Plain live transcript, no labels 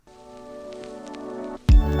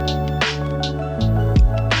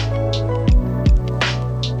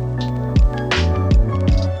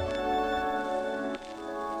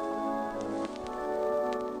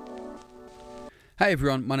Hey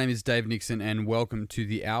everyone, my name is Dave Nixon and welcome to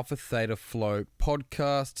the Alpha Theta Flow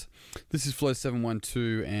podcast. This is Flow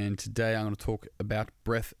 712 and today I'm going to talk about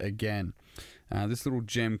breath again. This little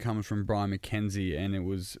gem comes from Brian McKenzie and it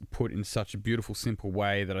was put in such a beautiful, simple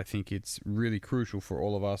way that I think it's really crucial for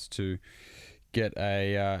all of us to get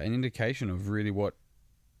an indication of really what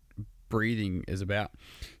breathing is about.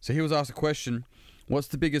 So he was asked a question, what's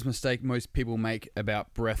the biggest mistake most people make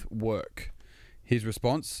about breath work? His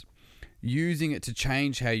response: using it to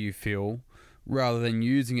change how you feel rather than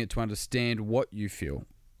using it to understand what you feel.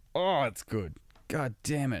 Oh, it's good. God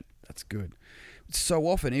damn it. That's good. So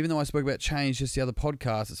often, even though I spoke about change just the other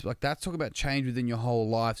podcast, it's like that's talking about change within your whole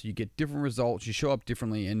life. So you get different results, you show up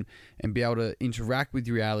differently and be able to interact with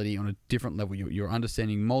reality on a different level. You're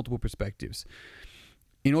understanding multiple perspectives.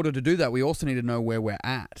 In order to do that, we also need to know where we're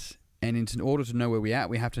at. And in order to know where we're at,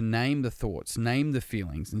 we have to name the thoughts, name the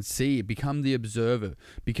feelings, and see, become the observer,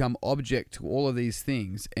 become object to all of these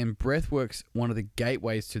things. And breathwork's one of the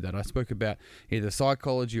gateways to that. I spoke about either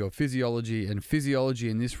psychology or physiology, and physiology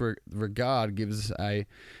in this regard gives a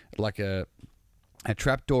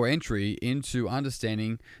trapdoor entry into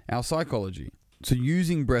understanding our psychology. So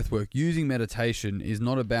using breathwork, using meditation is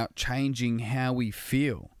not about changing how we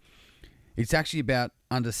feel. It's actually about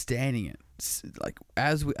understanding it. Like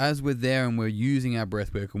as we're there and we're using our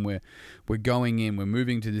breath work and we're going in, we're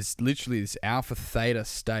moving to this alpha theta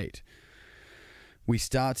state, we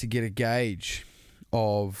start to get a gauge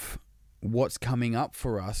of what's coming up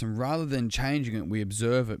for us, and rather than changing it, we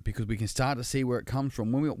observe it because we can start to see where it comes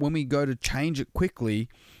from. When we go to change it quickly,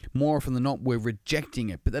 more often than not we're rejecting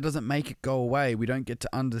it, but that doesn't make it go away. We don't get to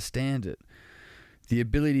understand it. The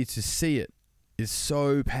ability to see it is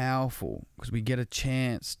so powerful because we get a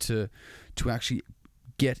chance to actually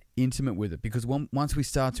get intimate with it, because once we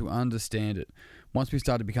start to understand it, once we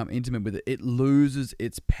start to become intimate with it, it loses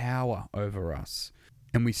its power over us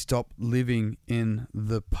and we stop living in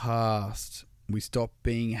the past. We stop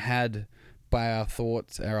being had by our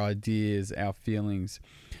thoughts, our ideas, our feelings,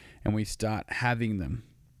 and we start having them.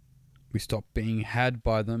 We stop being had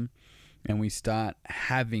by them and we start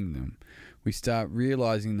having them. We start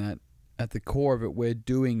realizing that at the core of it, we're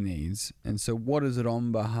doing these. And so what is it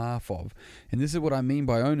on behalf of? And this is what I mean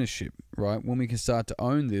by ownership, right? When we can start to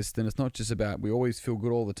own this, then it's not just about we always feel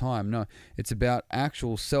good all the time. No, it's about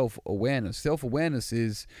actual self-awareness. Self-awareness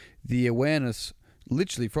is the awareness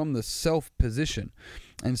literally from the self position.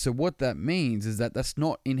 And so what that means is that that's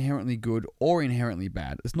not inherently good or inherently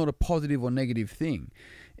bad. It's not a positive or negative thing.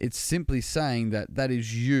 It's simply saying that that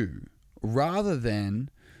is you, rather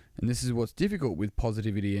than, and this is what's difficult with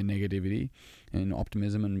positivity and negativity and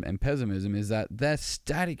optimism and pessimism, is that they're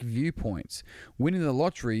static viewpoints. Winning the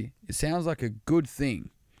lottery, it sounds like a good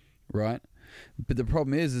thing, right? But the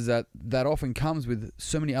problem is that often comes with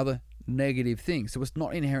so many other negative things. So it's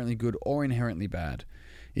not inherently good or inherently bad.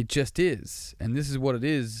 It just is. And this is what it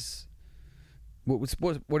is.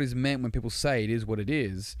 What is meant when people say it is what it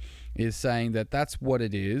is saying that that's what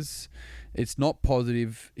it is. It's not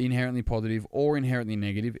positive, inherently positive, or inherently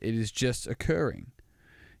negative. It is just occurring.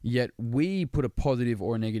 Yet we put a positive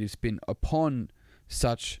or a negative spin upon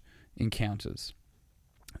such encounters.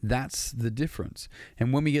 That's the difference.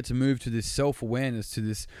 And when we get to move to this self-awareness, to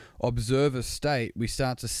this observer state, we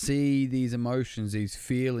start to see these emotions, these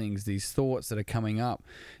feelings, these thoughts that are coming up.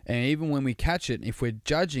 And even when we catch it, if we're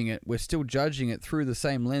judging it, we're still judging it through the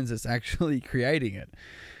same lens that's actually creating it.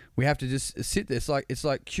 We have to just sit there. It's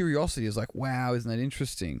like curiosity. It's like, wow, isn't that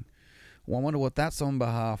interesting? Well, I wonder what that's on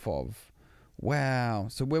behalf of. Wow.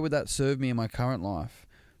 So where would that serve me in my current life?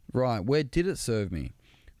 Right. Where did it serve me?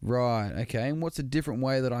 Right. Okay. And what's a different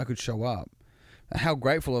way that I could show up? How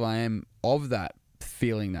grateful I am of that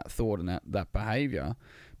feeling, that thought, and that behavior,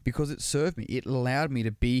 because it served me. It allowed me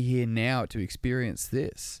to be here now to experience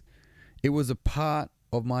this. It was a part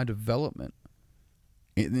of my development.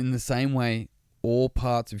 In the same way, all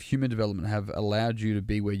parts of human development have allowed you to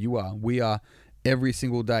be where you are. We are every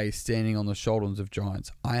single day standing on the shoulders of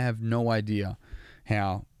giants. I have no idea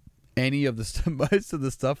how any of the most of the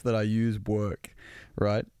stuff that I use work,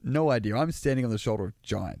 right? No idea. I'm standing on the shoulder of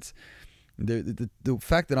giants. The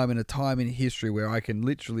fact that I'm in a time in history where I can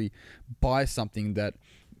literally buy something that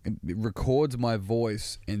records my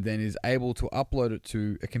voice and then is able to upload it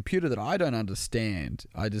to a computer that I don't understand.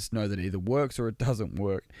 I just know that it either works or it doesn't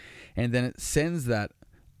work. And then it sends that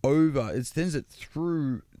over, it sends it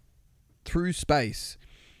through space,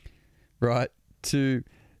 right, to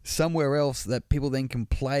somewhere else that people then can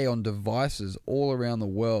play on devices all around the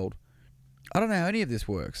world. I don't know how any of this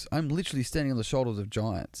works. I'm literally standing on the shoulders of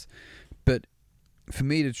giants. But for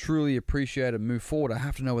me to truly appreciate and move forward, I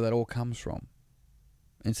have to know where that all comes from.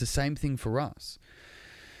 And it's the same thing for us.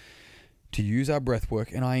 To use our breath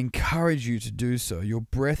work, and I encourage you to do so. Your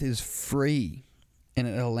breath is free, and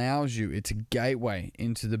it allows you, it's a gateway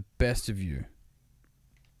into the best of you.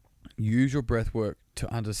 Use your breath work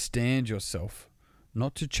to understand yourself,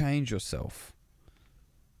 not to change yourself.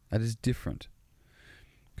 That is different.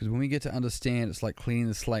 Because when we get to understand, it's like cleaning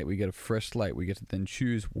the slate. We get a fresh slate. We get to then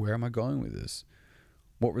choose, where am I going with this?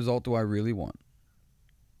 What result do I really want?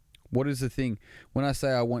 What is the thing? When I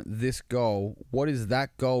say I want this goal, what is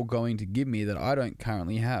that goal going to give me that I don't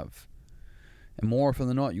currently have? And more often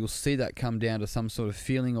than not, you'll see that come down to some sort of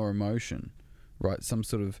feeling or emotion, right? Some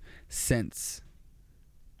sort of sense.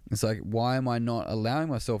 It's like, why am I not allowing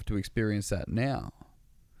myself to experience that now?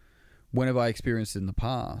 When have I experienced it in the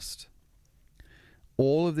past?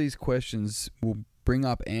 All of these questions will bring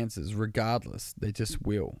up answers regardless. They just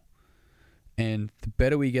will. And the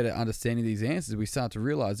better we get at understanding these answers, we start to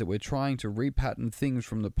realize that we're trying to repattern things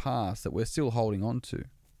from the past that we're still holding on to.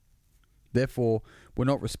 Therefore, we're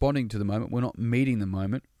not responding to the moment. We're not meeting the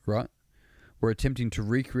moment, right? We're attempting to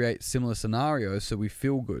recreate similar scenarios so we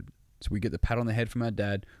feel good. So we get the pat on the head from our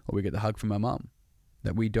dad, or we get the hug from our mum,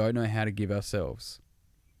 that we don't know how to give ourselves.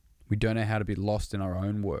 We don't know how to be lost in our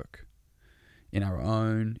own work, in our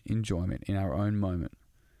own enjoyment, in our own moment,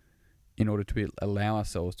 in order to allow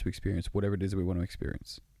ourselves to experience whatever it is that we want to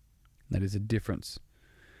experience. That is a difference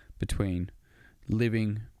between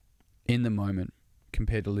living in the moment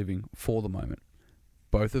compared to living for the moment.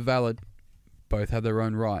 Both are valid. Both have their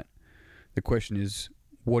own right. The question is,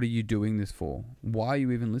 what are you doing this for? Why are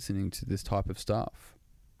you even listening to this type of stuff?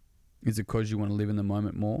 Is it because you want to live in the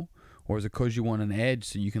moment more? Or is it because you want an edge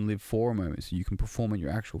so you can live for a moment, so you can perform at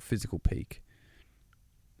your actual physical peak?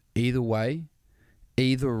 Either way,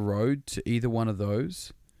 either road to either one of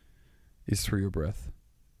those is through your breath.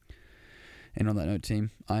 And on that note,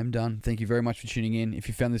 team, I'm done. Thank you very much for tuning in. If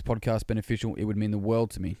you found this podcast beneficial, it would mean the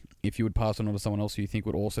world to me if you would pass it on to someone else who you think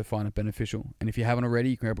would also find it beneficial. And if you haven't already,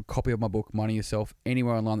 you can grab a copy of my book, Money Yourself,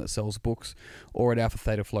 anywhere online that sells books, or at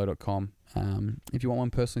alphathetaflow.com if you want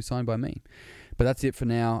one personally signed by me. But that's it for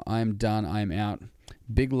now. I am done. I am out.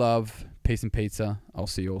 Big love, peace and pizza. I'll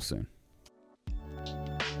see you all soon.